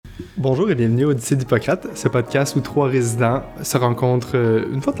Bonjour et bienvenue au Odyssée d'Hippocrate, ce podcast où trois résidents se rencontrent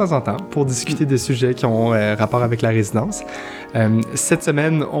une fois de temps en temps pour discuter des sujets qui ont rapport avec la résidence. Cette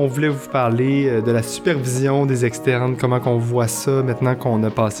semaine, on voulait vous parler de la supervision des externes, comment qu'on voit ça maintenant qu'on a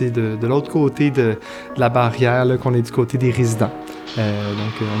passé de l'autre côté de la barrière, là, qu'on est du côté des résidents.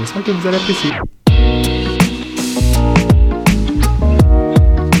 Donc, on espère que vous allez apprécier.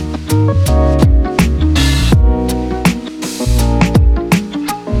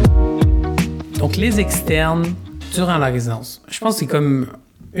 Donc, les externes durant la résidence. Je pense que c'est comme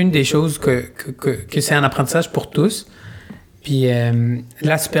une des choses que c'est un apprentissage pour tous. Puis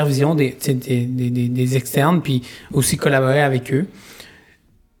la supervision des externes, puis aussi collaborer avec eux.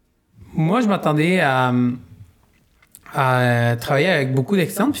 Moi, je m'attendais à travailler avec beaucoup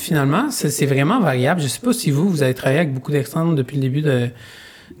d'externes, puis finalement, c'est vraiment variable. Je ne sais pas si vous avez travaillé avec beaucoup d'externes depuis le début de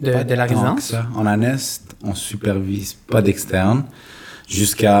la résidence. En Anest, on supervise pas d'externes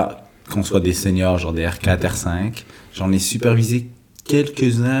jusqu'à qu'on soit des seniors, genre des R4, R5. J'en ai supervisé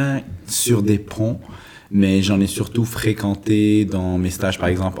quelques-uns sur des ponts, mais j'en ai surtout fréquenté dans mes stages, par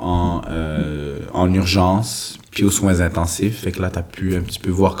exemple, en urgence, puis aux soins intensifs. Fait que là, tu as pu un petit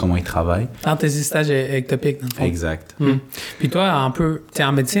peu voir comment ils travaillent. Dans tes stages ectopiques, dans le fond. Exact. Puis toi,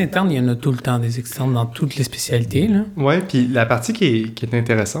 en médecine interne, il y en a tout le temps des externes dans toutes les spécialités, là. Ouais, puis la partie qui est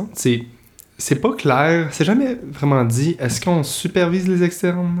intéressante, c'est pas clair, c'est jamais vraiment dit, est-ce qu'on supervise les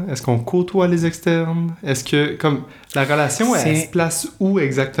externes? Est-ce qu'on côtoie les externes? Est-ce que, comme, la relation, elle se place où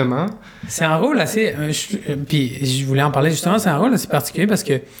exactement? C'est un rôle assez... puis je voulais en parler justement, c'est un rôle assez particulier parce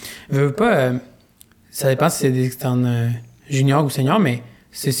que, ça dépend si c'est des externes juniors ou seniors, mais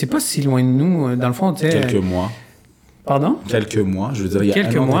c'est pas si loin de nous, dans le fond, tu sais... Quelques mois. Pardon? Quelques mois, je veux dire, il y a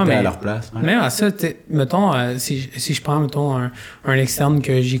quelques un an, mois, on était mais à leur place. Ouais. Même à ça, mettons, si je prends, mettons, un externe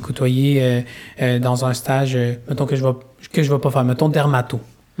que j'ai côtoyé dans un stage, mettons que je vais pas faire, mettons, dermato.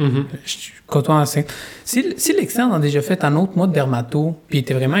 Mm-hmm. Je côtoie un externe. Si l'externe a déjà fait un autre mois de dermato, puis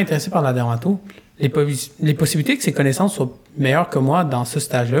était vraiment intéressé par la dermato, les possibilités que ses connaissances soient meilleures que moi dans ce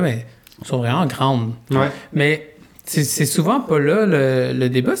stage-là, ben, sont vraiment grandes. Ouais. Mais c'est souvent pas là le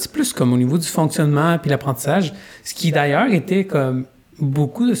débat, c'est plus comme au niveau du fonctionnement puis l'apprentissage, ce qui d'ailleurs était comme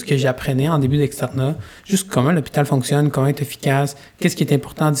beaucoup de ce que j'apprenais en début d'externat, juste comment l'hôpital fonctionne, comment être efficace, qu'est-ce qui est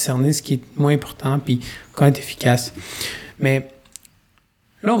important à discerner, ce qui est moins important, puis comment être efficace. Mais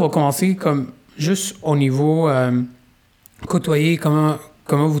là, on va commencer comme juste au niveau côtoyer, comment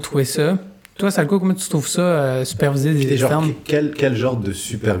vous trouvez ça. Toi, Salco, comment tu trouves ça, superviser des externes? Quel genre de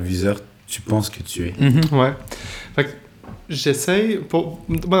superviseur tu penses que tu es? Mm-hmm. Ouais. Fait que j'essaie... Moi,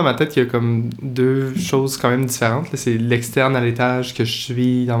 dans ma tête, il y a comme deux choses quand même différentes. Là, c'est l'externe à l'étage que je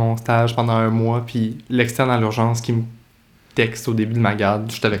suis dans mon stage pendant un mois, puis l'externe à l'urgence qui me texte au début de ma garde,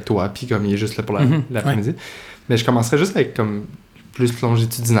 je suis avec toi, puis comme il est juste là pour l'après-midi. Ouais. Mais je commencerai juste avec comme plus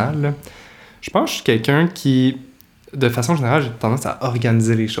longitudinal. Là. Je pense que je suis quelqu'un qui, de façon générale, j'ai tendance à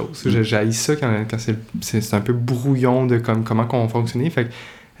organiser les choses. J'haïs ça quand c'est un peu brouillon de comment on fonctionne. Fait que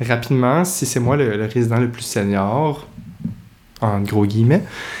rapidement, si c'est moi le résident le plus senior, en gros guillemets,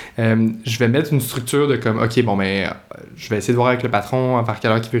 je vais mettre une structure de comme, OK, bon, mais je vais essayer de voir avec le patron vers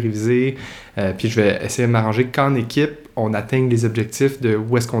quelle heure il veut réviser, puis je vais essayer de m'arranger qu'en équipe, on atteigne les objectifs de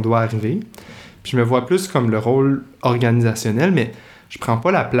où est-ce qu'on doit arriver. Puis je me vois plus comme le rôle organisationnel, mais je prends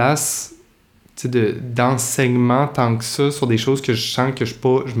pas la place d'enseignement tant que ça sur des choses que je sens que je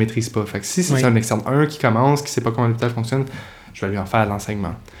maîtrise pas. Fait que si c'est un externe 1 qui commence, qui sait pas comment l'hôpital fonctionne, je vais lui en faire de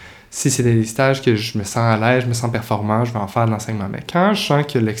l'enseignement. Si c'est des stages que je me sens à l'aise, je me sens performant, je vais en faire de l'enseignement. Mais quand je sens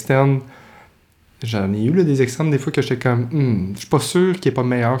que l'externe, j'en ai eu là, des externes des fois que j'étais comme, je suis pas sûr qu'il est pas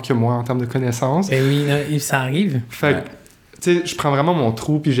meilleur que moi en termes de connaissances. Ben oui, là, ça arrive. Fait que, tu sais, je prends vraiment mon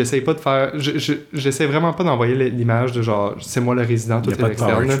trou puis j'essaye pas de faire... J'essaie vraiment pas d'envoyer l'image de genre, c'est moi le résident, toi t'es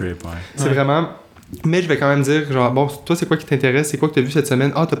l'externe. C'est vraiment... Mais je vais quand même dire, genre, bon, toi, c'est quoi qui t'intéresse? C'est quoi que tu as vu cette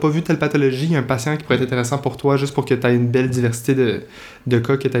semaine? Ah, t'as pas vu telle pathologie? Il y a un patient qui pourrait être intéressant pour toi juste pour que tu aies une belle diversité de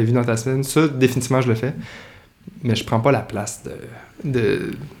cas que tu as vu dans ta semaine. Ça, définitivement, je le fais. Mais je prends pas la place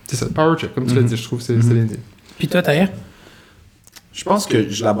de c'est ça, power trip, comme tu l'as dit, je trouve, c'est bien dit. Puis toi, Taïa? Je pense que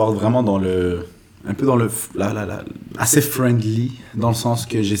je l'aborde vraiment un peu dans le assez friendly, dans le sens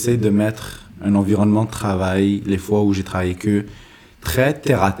que j'essaie de mettre un environnement de travail, les fois où j'ai travaillé que très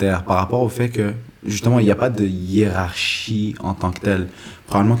terre à terre par rapport au fait que justement il n'y a pas de hiérarchie en tant que telle.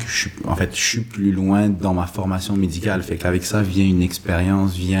 Probablement que je suis plus loin dans ma formation médicale, fait qu'avec ça vient une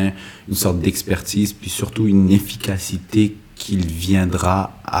expérience, vient une sorte d'expertise, puis surtout une efficacité qu'il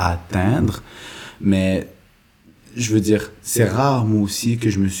viendra à atteindre. Mais je veux dire, c'est rare moi aussi que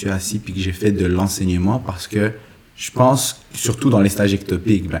je me suis assis puis que j'ai fait de l'enseignement parce que je pense, surtout dans les stages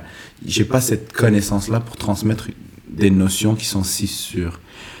ectopiques, j'ai pas cette connaissance-là pour transmettre des notions qui sont si sûres.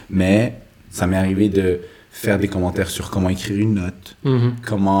 Mais ça m'est arrivé de faire des commentaires sur comment écrire une note,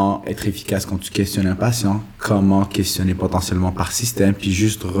 comment être efficace quand tu questionnes un patient, comment questionner potentiellement par système, puis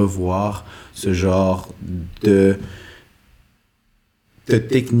juste revoir ce genre de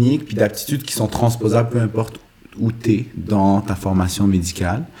techniques puis d'aptitudes qui sont transposables peu importe où tu es dans ta formation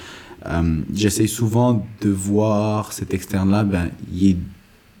médicale. J'essaie souvent de voir cet externe-là, il est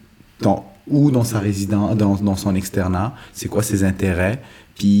dans sa résidence, dans son externat, c'est quoi ses intérêts,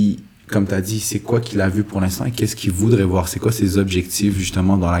 puis comme tu as dit, c'est quoi qu'il a vu pour l'instant et qu'est-ce qu'il voudrait voir, c'est quoi ses objectifs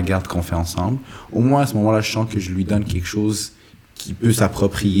justement dans la garde qu'on fait ensemble. Au moins à ce moment-là, je sens que je lui donne quelque chose qui peut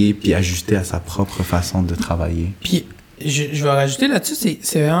s'approprier puis ajuster à sa propre façon de travailler. Puis je vais rajouter là-dessus,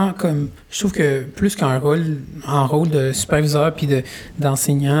 c'est vraiment comme, je trouve que plus qu'un rôle de superviseur puis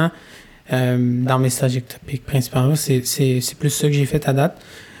d'enseignant, dans mes stages ectopiques principalement, c'est plus ça que j'ai fait à date.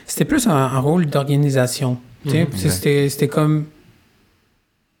 C'était plus un rôle d'organisation. C'était comme...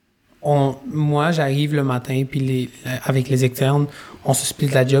 moi, j'arrive le matin, puis avec les externes, on se split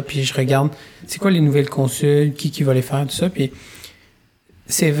la job, puis je regarde c'est quoi les nouvelles consultes, qui va les faire, tout ça. Puis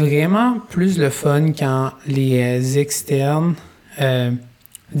c'est vraiment plus le fun quand les externes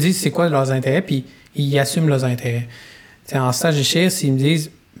disent c'est quoi leurs intérêts, puis ils assument leurs intérêts. T'sais, en stage de chir, s'ils me disent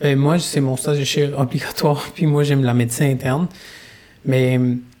moi, c'est mon stage de chir obligatoire, puis moi, j'aime la médecine interne. Mais,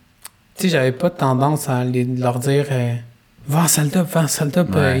 tu sais, j'avais pas tendance à leur dire va en salle d'op,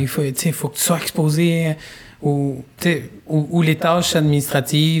 il faut que tu sois exposé ou les tâches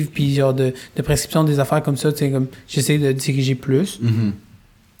administratives, puis genre de prescription des affaires comme ça, tu sais, comme j'essaie de diriger plus.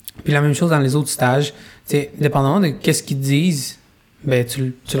 Puis la même chose dans les autres stages, tu sais, dépendamment de qu'est-ce qu'ils disent,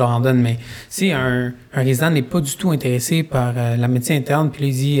 tu leur en donnes. Mais si un résident n'est pas du tout intéressé par la médecine interne,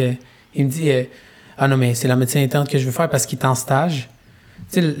 puis il me dit ah non, mais c'est la médecine interne que je veux faire parce qu'il est en stage.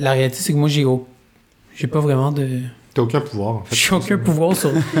 Tu sais, la réalité, c'est que moi, j'ai pas vraiment de... T'as aucun pouvoir, en fait. J'ai aucun pouvoir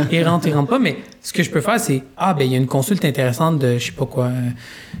sur il rentre pas, mais ce que je peux faire, c'est il y a une consulte intéressante de je sais pas quoi,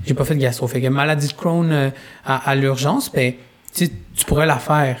 j'ai pas fait de gastro, fait que maladie de Crohn à l'urgence, tu pourrais la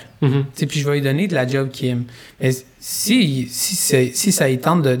faire. Puis je vais lui donner de la job qu'il aime. Mais si ça lui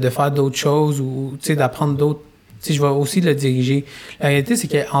tente de faire d'autres choses ou d'apprendre d'autres, je vais aussi le diriger. La réalité, c'est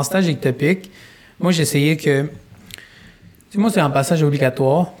qu'en stage ectopique, moi, j'essayais que... moi, c'est un passage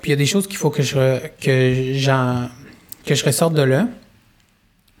obligatoire, puis il y a des choses qu'il faut que je ressorte de là.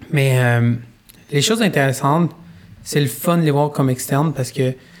 Mais les choses intéressantes, c'est le fun de les voir comme externes parce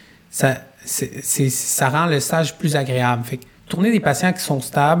que ça rend le stage plus agréable. Fait que tourner des patients qui sont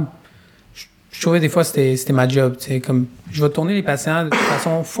stables, je trouvais des fois c'était ma job. Comme je vais tourner les patients de toute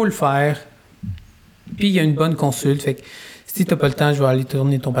façon, faut le faire. Puis il y a une bonne consulte. Fait que si t'as pas le temps, je vais aller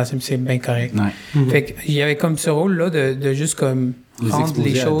tourner ton patient, puis c'est bien correct. Fait que il y avait comme ce rôle-là de juste comme prendre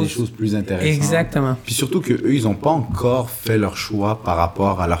les choses... des choses plus intéressantes. Exactement. Puis surtout qu'eux, ils n'ont pas encore fait leur choix par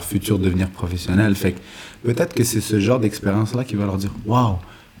rapport à leur futur devenir professionnel. Fait que peut-être que c'est ce genre d'expérience-là qui va leur dire « Wow,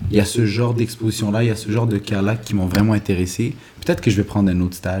 il y a ce genre d'exposition-là, il y a ce genre de cas-là qui m'ont vraiment intéressé. Peut-être que je vais prendre un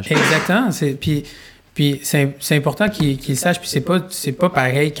autre stage. » Exactement. Puis c'est important qu'ils sachent. Puis c'est pas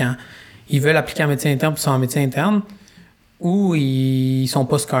pareil quand ils veulent appliquer en médecine interne puis ils sont en médecine interne ou ils sont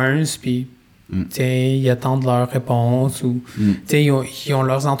pas scars puis ils attendent leur réponse ou ils ont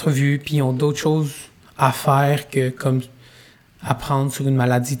leurs entrevues puis ils ont d'autres choses à faire que comme apprendre sur une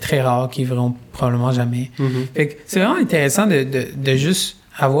maladie très rare qu'ils verront probablement jamais. Fait que c'est vraiment intéressant de juste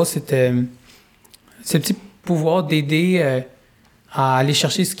avoir ce petit pouvoir d'aider à aller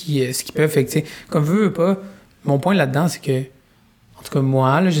chercher ce qu'ils peuvent. Fait que, comme veux pas, mon point là-dedans, c'est que, en tout cas,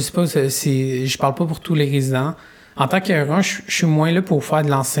 moi, là, je sais pas, je parle pas pour tous les résidents. En tant qu'RA, je suis moins là pour faire de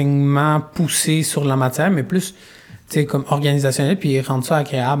l'enseignement poussé sur la matière, mais plus, comme organisationnel, puis rendre ça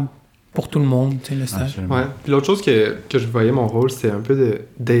agréable pour tout le monde, le stage. Ouais. Puis l'autre chose que je voyais mon rôle, c'était un peu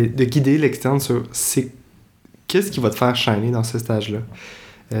de guider l'externe sur qu'est-ce qui va te faire shiner dans ce stage-là.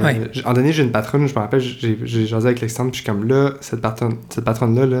 En donné, j'ai une patronne, je me rappelle, j'ai jasé avec l'externe, puis je suis comme là, cette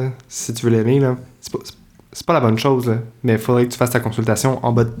patronne-là, là, si tu veux l'aimer, là, c'est pas la bonne chose, là, mais il faudrait que tu fasses ta consultation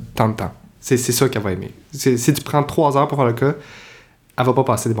en bas de tant de temps. C'est ça qu'elle va aimer. Si tu prends 3 heures pour faire le cas, elle va pas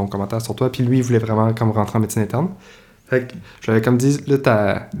passer des bons commentaires sur toi, puis lui, il voulait vraiment comme rentrer en médecine interne. Fait que je lui avais comme dit,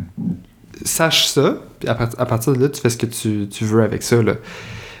 là, sache ça, puis à partir de là, tu fais ce que tu veux avec ça, là.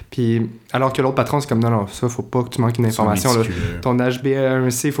 Puis, alors que l'autre patron, c'est comme non, ça, faut pas que tu manques une information. Là. Ton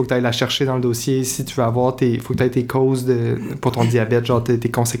HbA1c, il faut que tu ailles la chercher dans le dossier. Si tu veux avoir faut que tu aies tes causes pour ton diabète, genre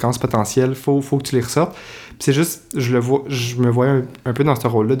tes conséquences potentielles, faut que tu les ressortes. Puis c'est juste, je me voyais un peu dans ce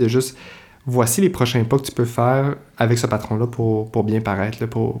rôle-là de juste, voici les prochains pas que tu peux faire avec ce patron-là pour bien paraître, là,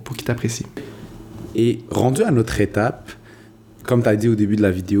 pour qu'il t'apprécie. Et rendu à notre étape, comme tu as dit au début de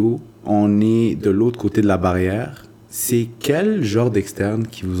la vidéo, on est de l'autre côté de la barrière. c'est quel genre d'externes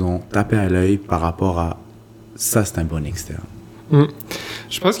qui vous ont tapé à l'œil par rapport à ça, c'est un bon externe?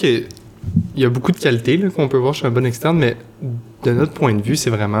 Je pense qu'il y a beaucoup de qualités là, qu'on peut voir chez un bon externe, mais de notre point de vue, c'est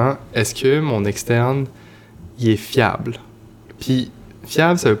vraiment, est-ce que mon externe, il est fiable? Puis,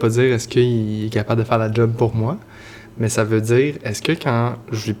 fiable, ça veut pas dire est-ce qu'il est capable de faire la job pour moi, mais ça veut dire, est-ce que quand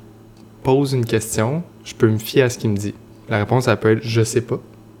je lui pose une question, je peux me fier à ce qu'il me dit? La réponse, ça peut être « je sais pas ».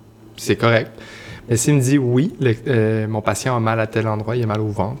 C'est correct. Mais s'il me dit « oui, mon patient a mal à tel endroit, il a mal au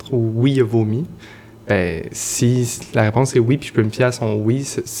ventre » ou « oui, il a vomi », ben, si la réponse est oui, puis je peux me fier à son oui,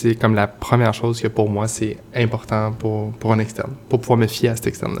 c'est comme la première chose que pour moi, c'est important pour un externe, pour pouvoir me fier à cet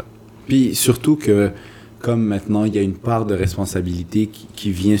externe-là. Puis surtout que, comme maintenant, il y a une part de responsabilité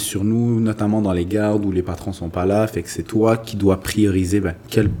qui vient sur nous, notamment dans les gardes où les patrons sont pas là, fait que c'est toi qui dois prioriser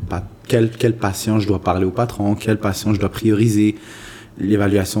quel patient je dois parler au patron, quel patient je dois prioriser.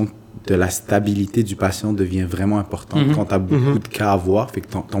 L'évaluation de la stabilité du patient devient vraiment importante quand tu as beaucoup de cas à voir, fait que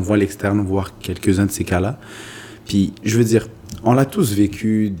t'envoies l'externe voir quelques-uns de ces cas-là. Puis, je veux dire, on l'a tous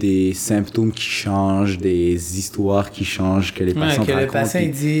vécu, des symptômes qui changent, des histoires qui changent, que les patients que racontent. Le patient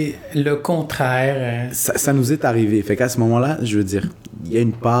dit le contraire. Ça nous est arrivé. Fait qu'à ce moment-là, je veux dire, il y a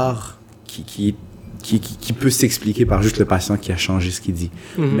une part qui peut s'expliquer par juste le patient qui a changé ce qu'il dit.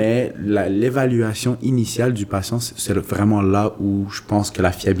 Mais l'évaluation initiale du patient, c'est vraiment là où je pense que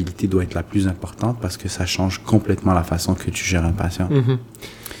la fiabilité doit être la plus importante parce que ça change complètement la façon que tu gères un patient.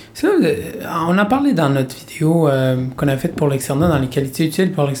 Ça, on a parlé dans notre vidéo qu'on a faite pour l'externat, dans les qualités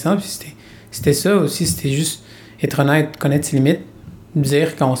utiles pour l'externat, puis c'était ça aussi, c'était juste être honnête, connaître ses limites,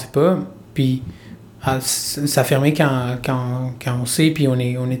 dire quand on sait pas, puis s'affirmer quand on sait, puis on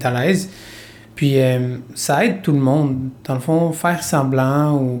est à l'aise. Puis ça aide tout le monde. Dans le fond, faire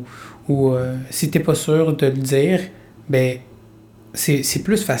semblant ou si t'es pas sûr de le dire, ben c'est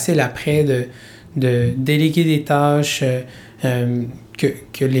plus facile après de déléguer des tâches,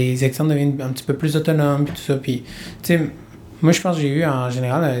 que les externes deviennent un petit peu plus autonomes puis tout ça. Puis, tu sais, moi je pense que j'ai eu en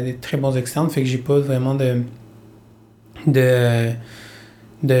général des très bons externes, fait que j'ai pas vraiment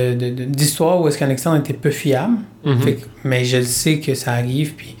d'histoire où est-ce qu'un externe était peu fiable. Fait que, mais je sais que ça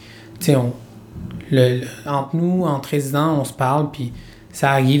arrive, puis tu sais, entre nous, entre résidents, on se parle, puis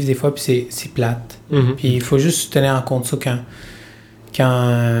ça arrive des fois, puis c'est plate. Puis il faut juste tenir en compte ça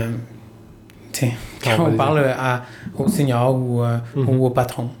quand on parle au senior ou au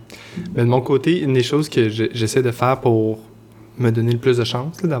patron. Mais de mon côté, une des choses que j'essaie de faire pour me donner le plus de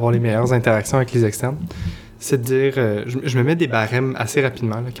chance, là, d'avoir les meilleures interactions avec les externes, c'est de dire... je me mets des barèmes assez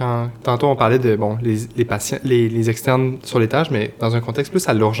rapidement. Là, tantôt, on parlait de les patients, les externes sur les tâches, mais dans un contexte plus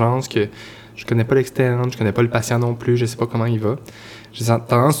à l'urgence que je connais pas l'externe, je connais pas le patient non plus, je sais pas comment il va. J'ai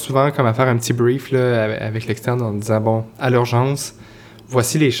tendance souvent comme à faire un petit brief là, avec l'externe en disant, bon, à l'urgence,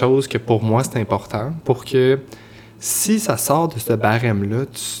 voici les choses que pour moi, c'est important pour que si ça sort de ce barème-là,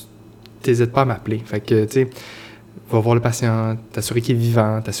 tu t'hésites pas à m'appeler. Fait que, tu sais, va voir le patient, t'assurer qu'il est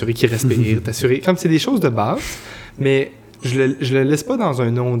vivant, t'assurer qu'il respire, t'assurer... Comme c'est des choses de base, mais je le laisse pas dans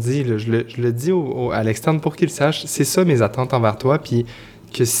un non-dit. Là. Je le dis à l'externe pour qu'il sache, c'est ça mes attentes envers toi, puis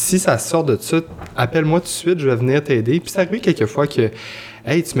que si ça sort de ça, appelle-moi tout de suite, je vais venir t'aider. Puis c'est arrivé quelquefois que,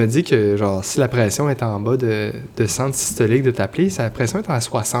 hey, tu me dis que, genre, si la pression est en bas de centre systolique de t'appeler, si la pression est à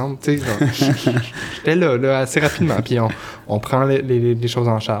 60, tu sais, genre, j'étais là, assez rapidement. Puis on prend les choses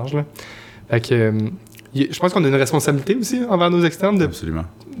en charge, là. Fait que, je pense qu'on a une responsabilité aussi envers nos externes Absolument.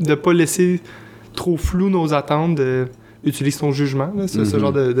 De pas laisser trop flou nos attentes, utilise ton jugement, là, ce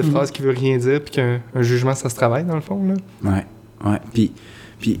genre de phrase qui veut rien dire, puis qu'un jugement, ça se travaille, dans le fond, là. Ouais.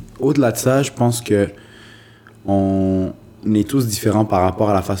 Puis au-delà de ça, je pense que on est tous différents par rapport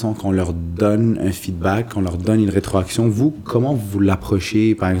à la façon qu'on leur donne un feedback, qu'on leur donne une rétroaction. Vous, comment vous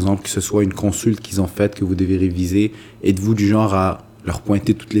l'approchez, par exemple, que ce soit une consulte qu'ils ont faite, que vous devez réviser? Êtes-vous du genre à leur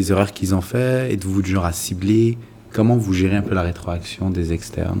pointer toutes les erreurs qu'ils ont faites? Êtes-vous du genre à cibler? Comment vous gérez un peu la rétroaction des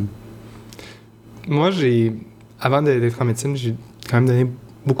externes? Moi, avant d'être en médecine, j'ai quand même donné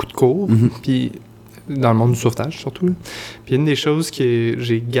beaucoup de cours, puis dans le monde du sauvetage surtout. Là. Puis une des choses que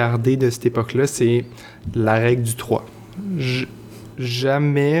j'ai gardées de cette époque-là, c'est la règle du 3.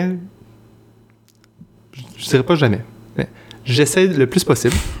 Jamais, je dirais pas jamais, mais j'essaie le plus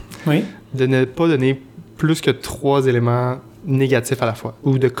possible de ne pas donner plus que 3 éléments négatifs à la fois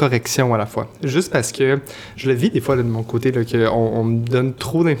ou de correction à la fois. Juste parce que je le vis des fois là, de mon côté, là, qu'on me donne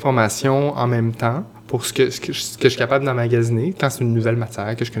trop d'informations en même temps pour ce que je suis capable d'emmagasiner quand c'est une nouvelle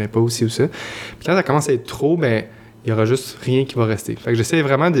matière que je connais pas aussi ou ça. Puis quand ça commence à être trop, ben il y aura juste rien qui va rester. Fait que j'essaie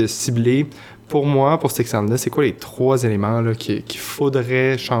vraiment de cibler pour moi, pour cet examen-là, c'est quoi les 3 éléments là, qu'il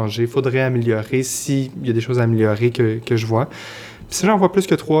faudrait changer, faudrait améliorer s'il y a des choses à améliorer que je vois. Puis si j'en vois plus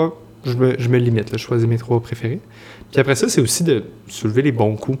que 3, je me limite, là, je choisis mes 3 préférés. Puis après ça, c'est aussi de soulever les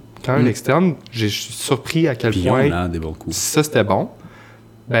bons coups. Quand un externe, je suis surpris à quel point on a des bons coups. Ça, c'était bon.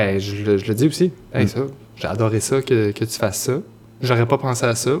 Ben, je le dis aussi. Hey, ça, j'ai adoré ça, que tu fasses ça. J'aurais pas pensé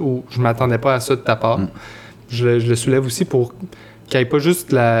à ça ou je m'attendais pas à ça de ta part. Je le soulève aussi pour qu'il n'y ait pas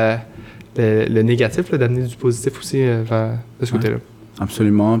juste le négatif, là, d'amener du positif aussi vers de ce côté-là.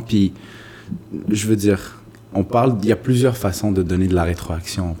 Absolument. Puis, je veux dire, il y a plusieurs façons de donner de la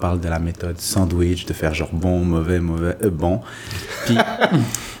rétroaction. On parle de la méthode sandwich, de faire genre bon, mauvais, bon. Puis,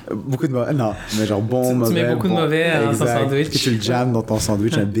 beaucoup de mauvais, non, mais genre bon, mauvais. Tu mets beaucoup de mauvais dans ton sandwich. Que tu le jammes dans ton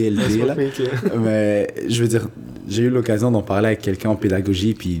sandwich, un BLD, là. Mais, je veux dire, j'ai eu l'occasion d'en parler avec quelqu'un en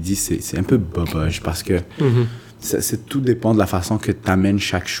pédagogie, puis il dit c'est un peu boboche parce que tout dépend de la façon que tu amènes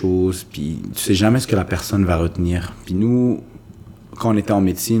chaque chose, puis tu sais jamais ce que la personne va retenir. Puis nous, quand on était en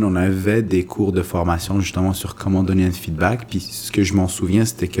médecine, on avait des cours de formation justement sur comment donner un feedback. Puis ce que je m'en souviens,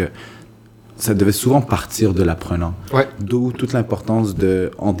 c'était que ça devait souvent partir de l'apprenant. Ouais. D'où toute l'importance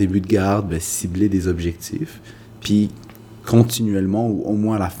en début de garde, cibler des objectifs. Puis continuellement, ou au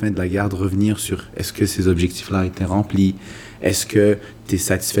moins à la fin de la garde, revenir sur est-ce que ces objectifs-là étaient remplis? Est-ce que tu es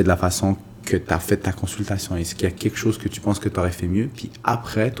satisfait de la façon que tu as fait ta consultation? Est-ce qu'il y a quelque chose que tu penses que tu aurais fait mieux? Puis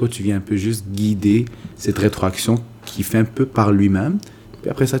après, toi, tu viens un peu juste guider cette rétroaction qui fait un peu par lui-même.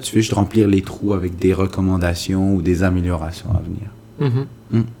 Puis après ça, tu fais juste remplir les trous avec des recommandations ou des améliorations à venir.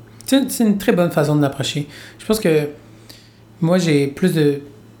 C'est une très bonne façon de l'approcher. Je pense que moi, j'ai plus de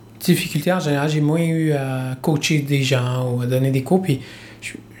difficultés en général. J'ai moins eu à coacher des gens ou à donner des cours. Puis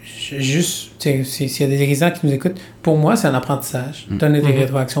juste, s'il y a des résidents qui nous écoutent, pour moi, c'est un apprentissage. Donner des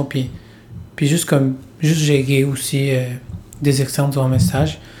rétroactions, puis juste gérer aussi des externes durant mes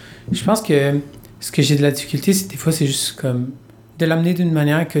stages. Je pense que ce que j'ai de la difficulté, c'est des fois, c'est juste comme de l'amener d'une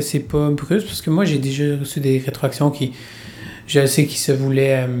manière que c'est pas brusque, parce que moi, j'ai déjà reçu des rétroactions qui, je sais, qui se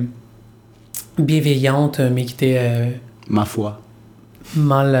voulaient bienveillantes, mais qui étaient... Ma foi.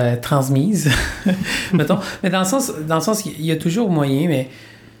 Mal transmises, mettons. Mais dans le sens il y a toujours moyen, mais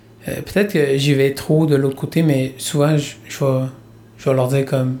peut-être que j'y vais trop de l'autre côté, mais souvent, je vais leur dire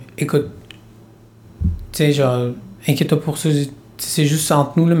comme, écoute, tu sais, genre, inquiète-toi pour ça, c'est juste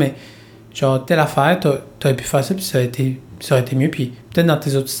entre nous, là, mais genre, telle affaire, t'aurais pu faire ça, puis ça aurait été mieux, puis peut-être dans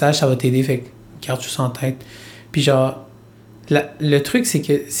tes autres stages, ça va t'aider, fait que garde juste en tête. Puis genre, le truc, c'est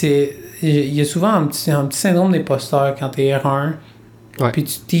que il y a souvent un petit syndrome d'imposteur quand t'es R1, puis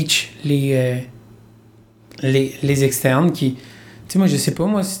tu teaches les externes qui... Tu sais, moi, je sais pas,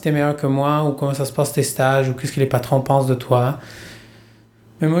 moi, si t'es meilleur que moi, ou comment ça se passe tes stages, ou qu'est-ce que les patrons pensent de toi.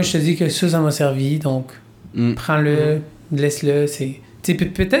 Mais moi, je te dis que ça m'a servi, donc prends-le, laisse-le. Tu sais,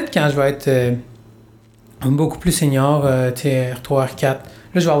 peut-être quand je vais être beaucoup plus senior, tu sais, R3, R4, là,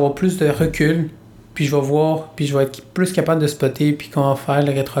 je vais avoir plus de recul, puis je vais voir, puis je vais être plus capable de spotter, puis comment faire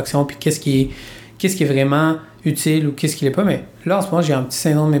la rétroaction, puis qu'est-ce qui est vraiment utile ou qu'est-ce qui l'est pas. Mais là, en ce moment, j'ai un petit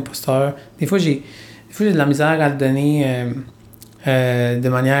syndrome d'imposteur. Des fois, j'ai de la misère à le donner de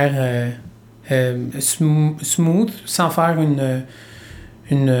manière smooth, sans faire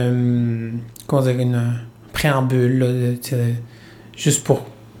une préambule, là, juste pour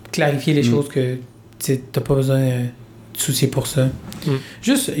clarifier les choses que tu n'as pas besoin de te soucier pour ça.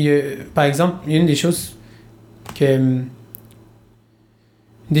 Juste, par exemple, il y a une des choses qui est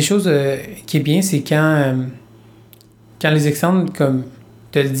bien, c'est quand les externes comme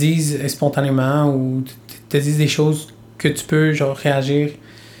te le disent spontanément ou te disent des choses que tu peux genre réagir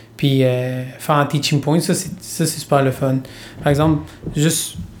puis faire un teaching point, ça c'est super le fun. Par exemple,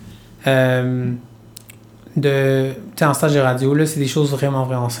 juste en stage de radio, là, c'est des choses vraiment,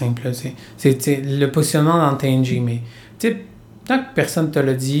 vraiment simples. Là. C'est le positionnement dans le TNG, mais tant que personne te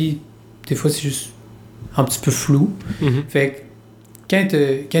l'a dit, des fois c'est juste un petit peu flou. Fait que quand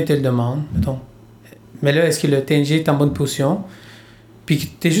tu le demandes, mettons, mais là, est-ce que le TNG est en bonne position? Puis que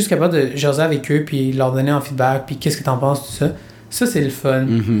tu es juste capable de jaser avec eux, puis leur donner un feedback, puis qu'est-ce que tu en penses, tout ça. Ça, c'est le fun.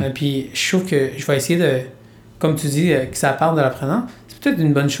 Puis je trouve que je vais essayer de, comme tu dis, que ça parte de l'apprenant. C'est peut-être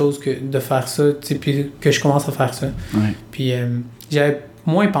une bonne chose de faire ça, puis que je commence à faire ça. Ouais. Puis j'avais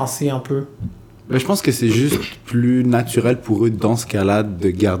moins pensé un peu. Mais je pense que c'est juste plus naturel pour eux, dans ce cas-là, de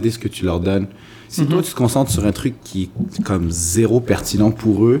garder ce que tu leur donnes. Si toi, tu te concentres sur un truc qui est comme zéro pertinent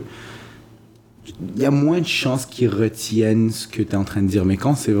pour eux, il y a moins de chances qu'ils retiennent ce que tu es en train de dire. Mais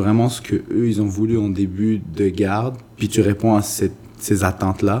quand c'est vraiment ce que eux ils ont voulu en début de garde, puis tu réponds à ces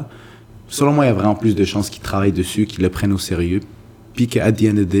attentes-là, selon moi, il y a vraiment plus de chances qu'ils travaillent dessus, qu'ils le prennent au sérieux, puis qu'à the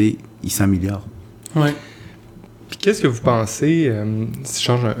end of the day, ils s'améliorent. Ouais. Puis qu'est-ce que vous pensez, si je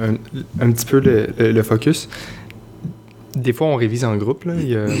change un petit peu le focus, des fois on révise en groupe, là. Il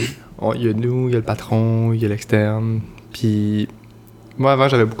y a nous, il y a le patron, il y a l'externe, puis... Moi, avant,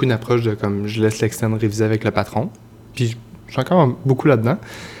 j'avais beaucoup une approche de comme je laisse l'externe réviser avec le patron. puis je suis encore beaucoup là-dedans.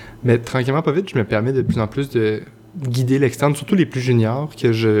 Mais tranquillement, pas vite, je me permets de plus en plus de guider l'externe, surtout les plus juniors,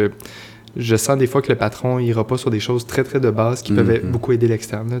 que je sens des fois que le patron ira pas sur des choses très, très de base qui peuvent beaucoup aider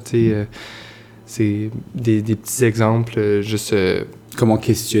l'externe. Là, c'est des petits exemples, juste... Comment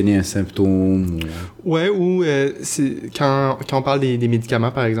questionner un symptôme? Ouais, ou quand on parle des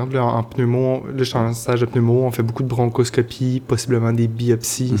médicaments, par exemple, là, en pneumo, là, je suis en stage de pneumo, on fait beaucoup de bronchoscopie, possiblement des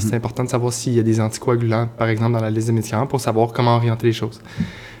biopsies. C'est important de savoir s'il y a des anticoagulants, par exemple, dans la liste des médicaments, pour savoir comment orienter les choses.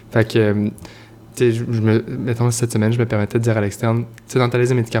 Fait que, tu sais, mettons, cette semaine, je me permettais de dire à l'externe, tu sais, dans ta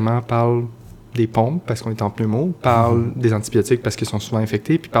liste de médicaments, parle des pompes, parce qu'on est en pneumo, parle des antibiotiques, parce qu'ils sont souvent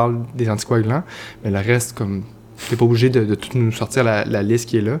infectés, puis parle des anticoagulants, mais le reste, comme... Tu n'es pas obligé de tout nous sortir la liste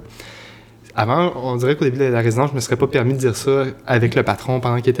qui est là. Avant, on dirait qu'au début de la résidence, je me serais pas permis de dire ça avec le patron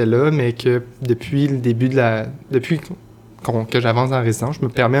pendant qu'il était là, mais que depuis le début depuis que j'avance dans la résidence, je me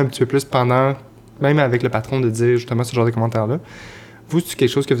permets un petit peu plus pendant, même avec le patron, de dire justement ce genre de commentaires-là. Vous, c'est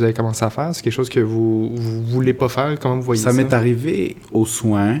quelque chose que vous avez commencé à faire? C'est quelque chose que vous voulez pas faire? Comment vous voyez ça? Ça m'est arrivé aux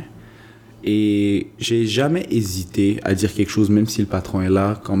soins et j'ai jamais hésité à dire quelque chose, même si le patron est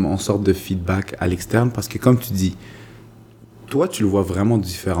là, comme en sorte de feedback à l'externe, parce que comme tu dis, toi, tu le vois vraiment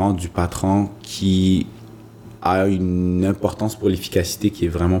différent du patron qui a une importance pour l'efficacité qui est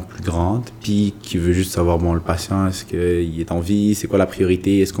vraiment plus grande, puis qui veut juste savoir, bon, le patient, est-ce qu'il est en vie, c'est quoi la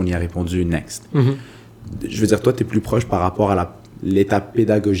priorité, est-ce qu'on y a répondu, next. Je veux dire, toi, tu es plus proche par rapport à l'étape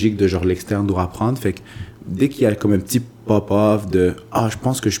pédagogique de genre l'externe doit apprendre, fait que dès qu'il y a comme un petit pop-off de « Ah, je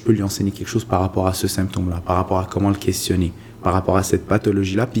pense que je peux lui enseigner quelque chose par rapport à ce symptôme-là, par rapport à comment le questionner, par rapport à cette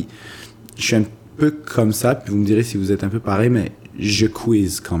pathologie-là. » Puis je suis un peu comme ça, puis vous me direz si vous êtes un peu pareil, mais je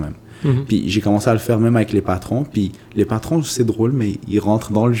quiz quand même. Puis j'ai commencé à le faire même avec les patrons. Puis les patrons, c'est drôle, mais ils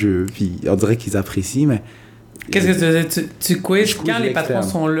rentrent dans le jeu. Puis on dirait qu'ils apprécient, mais... Qu'est-ce que tu veux dire? Tu quiz quand les patrons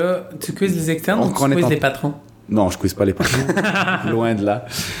sont là? Tu quiz les externes ou tu quiz les patrons? Non, je quiz pas les patrons. Loin de là.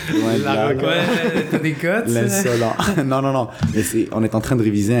 Loin de là. Ouais, t'as des cotes. L'insolent. Non. Mais on est en train de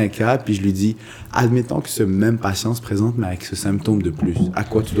réviser un cas, puis je lui dis, admettons que ce même patient se présente, mais avec ce symptôme de plus. À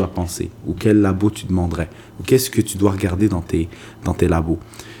quoi tu dois penser? Ou quel labo tu demanderais? Ou qu'est-ce que tu dois regarder dans tes labos?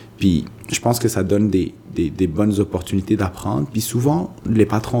 Puis je pense que ça donne des bonnes opportunités d'apprendre. Puis souvent, les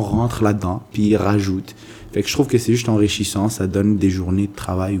patrons rentrent là-dedans, puis ils rajoutent. Fait que je trouve que c'est juste enrichissant. Ça donne des journées de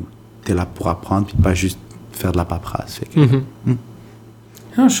travail où t'es là pour apprendre, puis pas juste faire de la paperasse. Fait que,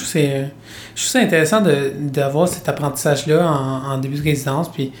 Non, je trouve ça intéressant d'avoir cet apprentissage-là en début de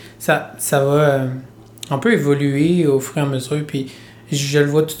résidence, puis ça va un peu évoluer au fur et à mesure, puis je le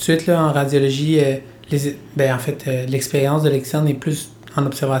vois tout de suite là, en radiologie, l'expérience de l'externe est plus en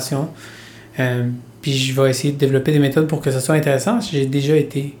observation, puis je vais essayer de développer des méthodes pour que ça soit intéressant, parce que j'ai déjà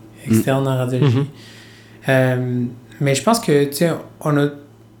été externe en radiologie. Mais je pense que, tu sais, on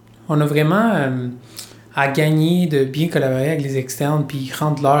a vraiment... à gagner de bien collaborer avec les externes puis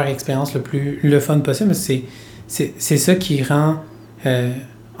rendre leur expérience le fun possible. C'est ça qui rend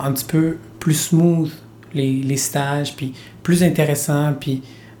un petit peu plus smooth les stages, puis plus intéressant, puis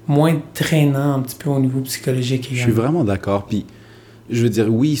moins traînant un petit peu au niveau psychologique. Je suis vraiment d'accord. Puis, je veux dire,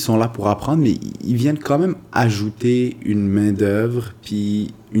 oui, ils sont là pour apprendre, mais ils viennent quand même ajouter une main-d'œuvre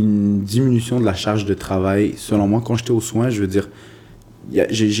puis une diminution de la charge de travail. Selon moi, quand j'étais aux soins, je veux dire,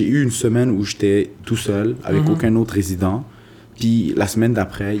 j'ai eu une semaine où j'étais tout seul, avec aucun autre résident. Puis la semaine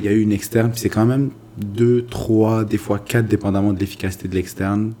d'après, il y a eu une externe, puis c'est quand même 2, 3, des fois 4, dépendamment de l'efficacité de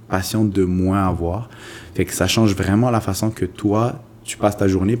l'externe, patients de moins à voir. Fait que ça change vraiment la façon que toi, tu passes ta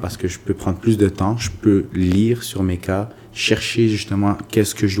journée, parce que je peux prendre plus de temps, je peux lire sur mes cas, chercher justement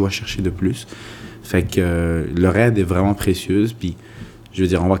qu'est-ce que je dois chercher de plus. Fait que leur aide est vraiment précieuse, puis je veux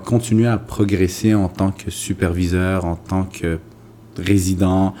dire, on va continuer à progresser en tant que superviseur, en tant que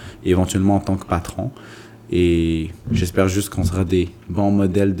résident, et éventuellement en tant que patron. Et j'espère juste qu'on sera des bons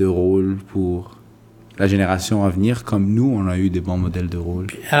modèles de rôle pour la génération à venir, comme nous, on a eu des bons modèles de rôle.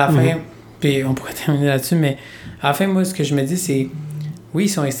 Puis à la fin, puis on pourrait terminer là-dessus, mais à la fin, moi, ce que je me dis, c'est, oui, ils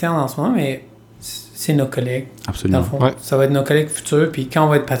sont externes en ce moment, mais c'est nos collègues. Absolument. Dans le fond, ça va être nos collègues futurs, puis quand on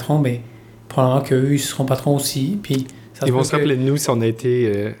va être patron, ben, probablement qu'eux, ils seront patrons aussi, puis ils vont se rappeler de nous si on a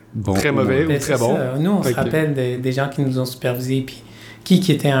été très mauvais ou très bon. Nous, on se rappelle des gens qui nous ont supervisés, puis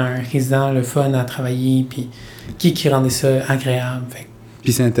qui était un résident, le fun à travailler, puis qui rendait ça agréable. Fait.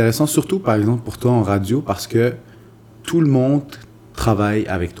 Puis c'est intéressant, surtout par exemple pour toi en radio, parce que tout le monde travaille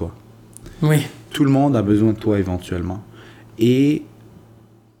avec toi. Oui. Tout le monde a besoin de toi éventuellement. Et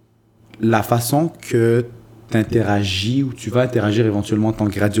la façon que tu interagis ou tu vas interagir éventuellement en tant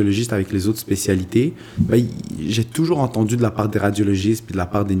que radiologiste avec les autres spécialités, ben, j'ai toujours entendu de la part des radiologistes puis de la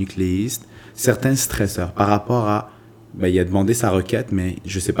part des nucléistes certains stresseurs par rapport à ben, il a demandé sa requête, mais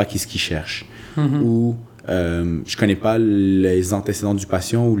je sais pas qu'est-ce qu'il cherche. Ou Je connais pas les antécédents du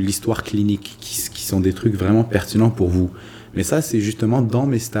patient ou l'histoire clinique qui sont des trucs vraiment pertinents pour vous. Mais ça, c'est justement dans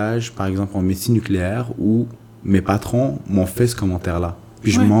mes stages, par exemple en médecine nucléaire, où mes patrons m'ont fait ce commentaire-là.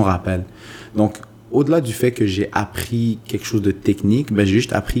 Puis je m'en rappelle. Donc, au-delà du fait que j'ai appris quelque chose de technique, ben, j'ai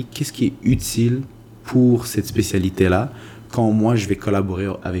juste appris qu'est-ce qui est utile pour cette spécialité-là quand moi, je vais collaborer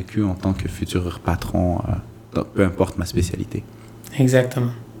avec eux en tant que futur patron, peu importe ma spécialité.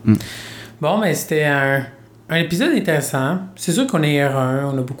 Exactement. Bon, mais c'était un épisode intéressant. C'est sûr qu'on est R1,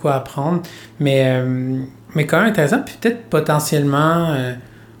 on a beaucoup à apprendre, mais quand même intéressant. Puis peut-être potentiellement,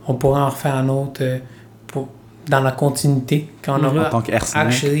 on pourrait en refaire un autre dans la continuité, quand on aura en tant que R5.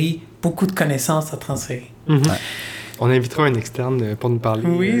 actually beaucoup de connaissances à transférer. Ouais. On invitera un externe pour nous parler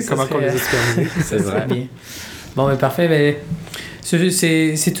comment on les a supervisés. C'est vrai. Bien. Bon, mais parfait. Ben, c'est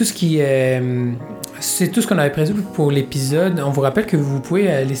tout ce qui... c'est tout ce qu'on avait prévu pour l'épisode. On vous rappelle que vous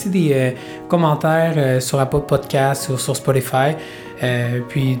pouvez laisser des commentaires sur Apple Podcast, sur Spotify,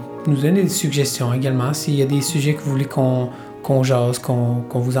 puis nous donner des suggestions également. S'il y a des sujets que vous voulez qu'on jase, qu'on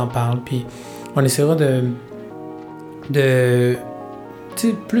vous en parle, puis on essaiera de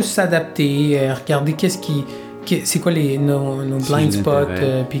plus s'adapter, regarder c'est quoi nos blind spots,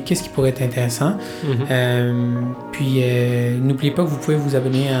 puis qu'est-ce qui pourrait être intéressant. Puis n'oubliez pas que vous pouvez vous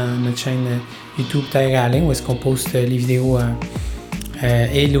abonner à notre chaîne YouTube Terre Alain, où est-ce qu'on poste les vidéos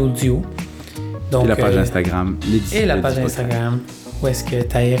et l'audio. Donc, et la page Instagram. Et la page Instagram, où est-ce que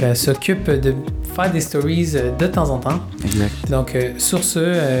Taïr s'occupe de faire des stories de temps en temps. Exact. Donc, sur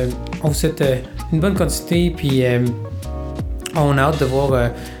ce, on vous souhaite une bonne continuité, puis on a hâte de voir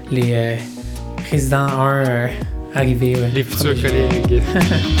les résidents 1 arriver. Les futurs collègues.